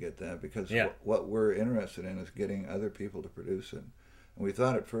need to get that, because what we're interested in is getting other people to produce it. And we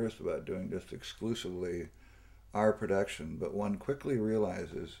thought at first about doing just exclusively our production, but one quickly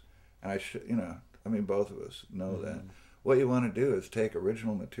realizes, and both of us know that, what you want to do is take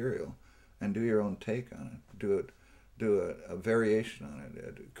original material and do your own take on it. Do a variation on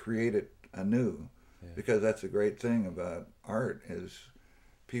it, create it anew, because that's the great thing about art is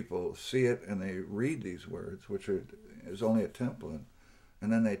people see it and they read these words, which is only a template,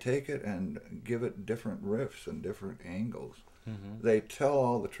 and then they take it and give it different riffs and different angles. Mm-hmm. They tell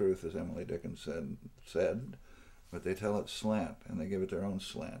all the truth, as Emily Dickinson said, but they tell it slant, and they give it their own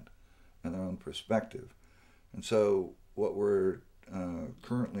slant and their own perspective. And so what we're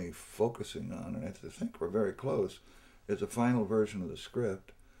currently focusing on, and I think we're very close, is a final version of the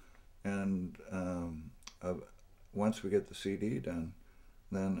script. And once we get the CD done,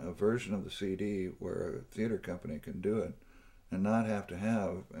 then a version of the CD where a theater company can do it and not have to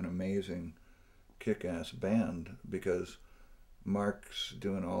have an amazing kick-ass band, because Mark's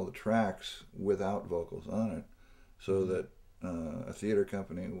doing all the tracks without vocals on it, so that a theater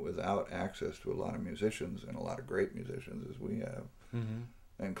company without access to a lot of musicians, and a lot of great musicians as we have,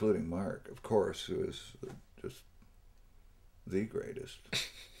 including Mark, of course, who is just the greatest.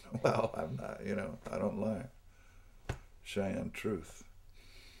 Well, I'm not, I don't lie. Cheyenne truth.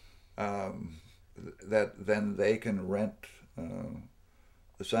 That then they can rent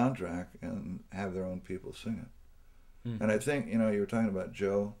the soundtrack and have their own people sing it. Mm. And I think, you were talking about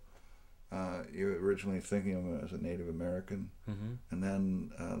Joe. You were originally thinking of him as a Native American. Mm-hmm. And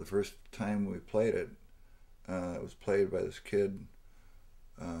then the first time we played it, it was played by this kid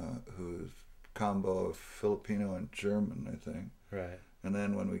who's combo of Filipino and German, I think. Right. And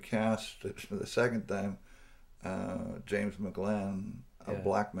then when we cast it the second time, James McLan, a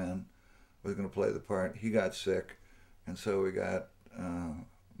black man, was going to play the part. He got sick, and so we got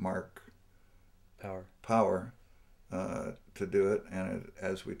Mark Power to do it. And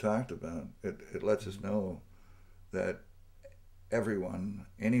as we talked about, it lets us know that anyone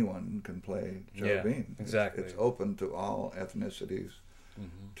can play Joe Bean. Exactly. It's open to all ethnicities,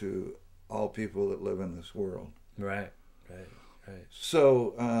 to all people that live in this world. Right.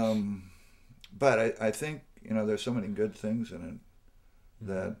 So, but I think, there's so many good things in it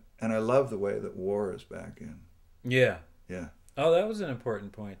that, and I love the way that war is back in. Yeah. Yeah. Oh, that was an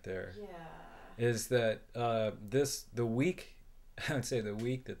important point there. Yeah. Is that the week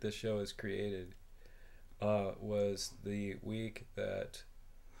that this show is created was the week that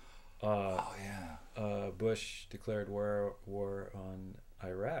Bush declared war on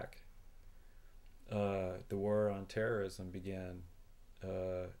Iraq. The war on terrorism began,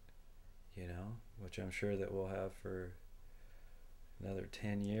 which I'm sure that we'll have for another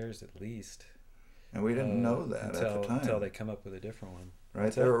 10 years at least. And we didn't know that at the time. Until they come up with a different one.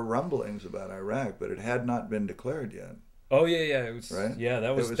 Right? There were rumblings about Iraq, but it had not been declared yet. Oh, yeah. It was, right? Yeah,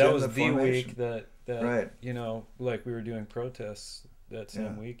 that was the week that right. Like we were doing protests that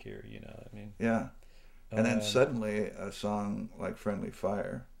same week here, Yeah. And then suddenly a song like Friendly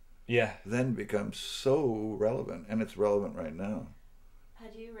Fire then becomes so relevant, and it's relevant right now.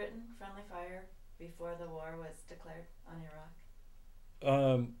 Had you written Friendly Fire before the war was declared on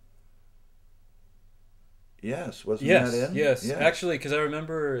Iraq? Yes, wasn't that in? Yes. Actually, because I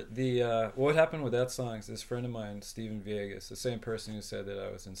remember what happened with that song is this friend of mine, Steven Viegas, the same person who said that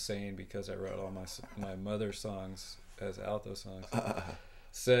I was insane because I wrote all my mother songs as alto songs,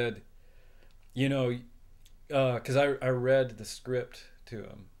 said, because I read the script to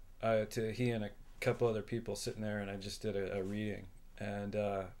him, to he and a couple other people sitting there, and I just did a reading, and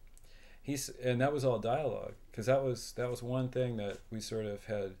and that was all dialogue, because that was one thing that we sort of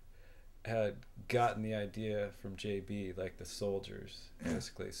had gotten the idea from JB, like the soldiers,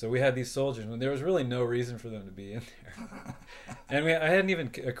 basically. So we had these soldiers when there was really no reason for them to be in there, and I hadn't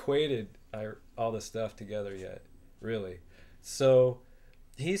even equated all this stuff together yet, really. So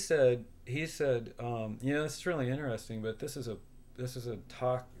he said, this is really interesting, but this is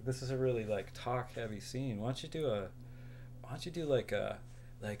a really like talk heavy scene. Why don't you do like a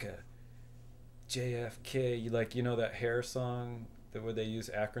JFK, like, you know, that Hair song that where they use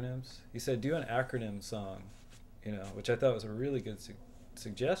acronyms. He said do an acronym song, you know, which I thought was a really good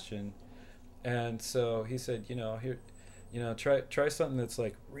suggestion. And so he said, you know, here, you know, try something that's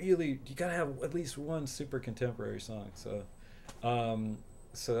like really, you gotta have at least one super contemporary song. So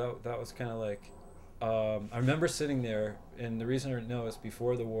that was kind of like, I remember sitting there, and the reason I know it's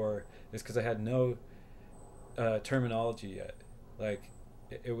before the war is because I had no terminology yet. Like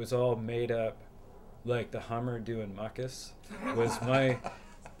it was all made up. Like the Hummer doing muckus was my.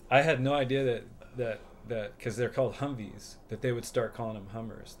 I had no idea that because they're called Humvees, that they would start calling them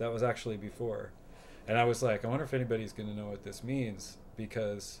Hummers. That was actually before, and I was like, I wonder if anybody's going to know what this means,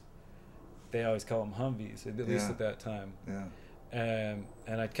 because they always call them Humvees, at least at that time. Yeah. And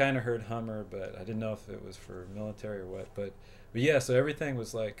I'd kind of heard Hummer, but I didn't know if it was for military or what. But yeah, so everything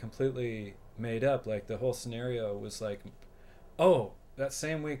was like completely made up. Like the whole scenario was like, oh. That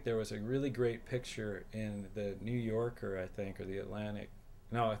same week, there was a really great picture in the New Yorker, I think, or the Atlantic.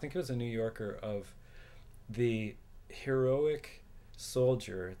 No, I think it was a New Yorker, of the heroic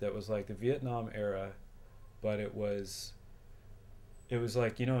soldier that was like the Vietnam era, but it was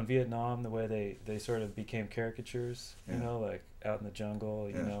like, you know, in Vietnam, the way they sort of became caricatures, you know, like out in the jungle,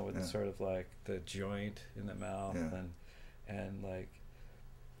 you know, with sort of like the joint in the mouth and like,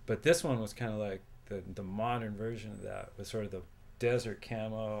 but this one was kind of like the modern version of that, with sort of the desert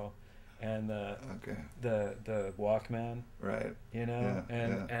camo and the Walkman, right, you know,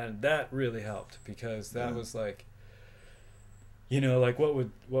 and that really helped, because that was like, you know, like what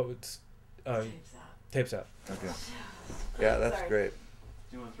would tapes out. Okay. Yeah, that's Sorry. great.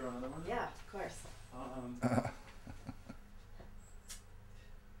 Do you want to throw another one? Yeah, of course.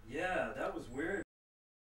 Yeah, that was weird.